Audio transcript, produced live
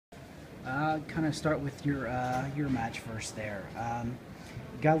Kind of start with your match first there.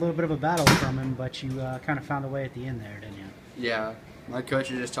 Got a little bit of a battle from him, but you kind of found a way at the end there, didn't you? Yeah, my coach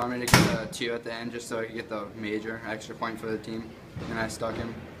just told me to get a 2 at the end just so I could get the major extra point for the team, and I stuck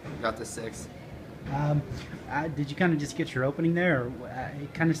him, got the 6. Did you kind of just get your opening there? Or,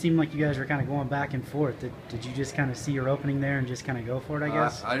 it kind of seemed like you guys were kind of going back and forth. Did you just kind of see your opening there and just kind of go for it, I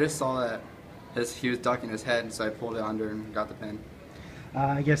guess? I just saw that he was ducking his head, so I pulled it under and got the pin.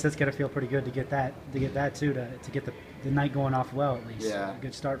 I guess that's got to feel pretty good to get that too, to get the night going off well at least. Yeah. A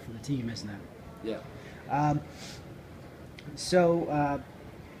good start for the team, isn't it? Yeah. So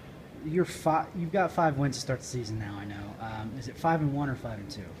you've got 5 wins to start the season now. I know. Is it 5-1 or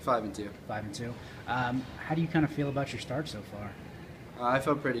 5-2? 5-2. 5-2. How do you kind of feel about your start so far? I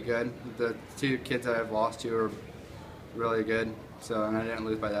feel pretty good. The 2 kids that I've lost to are really good, and I didn't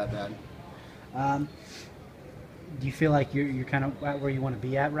lose by that bad. Do you feel like you're kind of at where you want to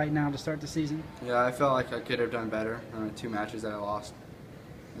be at right now to start the season? Yeah, I felt like I could have done better on the 2 matches that I lost.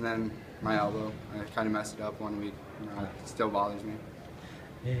 And then my elbow, I kind of messed it up one week. It still bothers me.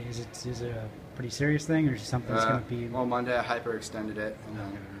 Is it a pretty serious thing, or is it something that's going to be... Well, Monday I hyperextended it,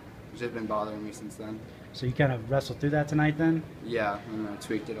 and it's just been bothering me since then. So you kind of wrestled through that tonight then? Yeah, and I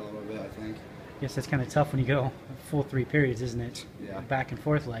tweaked it a little bit, I think. I guess that's kind of tough when you go full 3 periods, isn't it? Yeah. Back and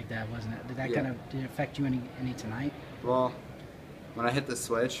forth like that, wasn't it? Did that did it affect you any tonight? Well, when I hit the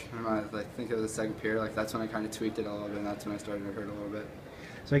switch, I think it was the second period, that's when I kind of tweaked it a little bit, and that's when I started to hurt a little bit.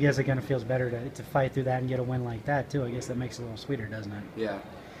 So I guess it kind of feels better to fight through that and get a win like that too. I guess that makes it a little sweeter, doesn't it? Yeah.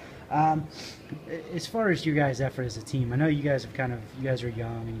 As far as your guys' effort as a team, I know you guys are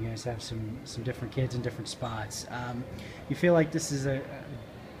young and you guys have some different kids in different spots. You feel like this is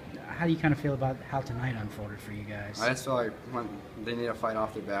how do you kind of feel about how tonight unfolded for you guys? I just feel like they need to fight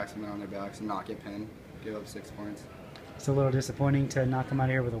off their backs when they're on their backs and not get pinned, give up 6 points. It's a little disappointing to not come out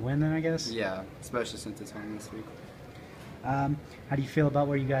of here with a win then, I guess? Yeah, especially since it's home this week. How do you feel about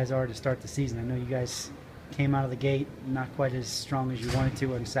where you guys are to start the season? I know you guys came out of the gate not quite as strong as you wanted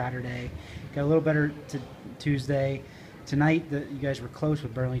to on Saturday. Got a little better to Tuesday. Tonight, you guys were close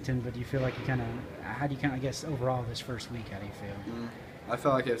with Burlington, but do you feel like how do you I guess, overall this first week, how do you feel? I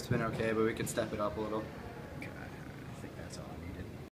feel like it's been okay, but we could step it up a little.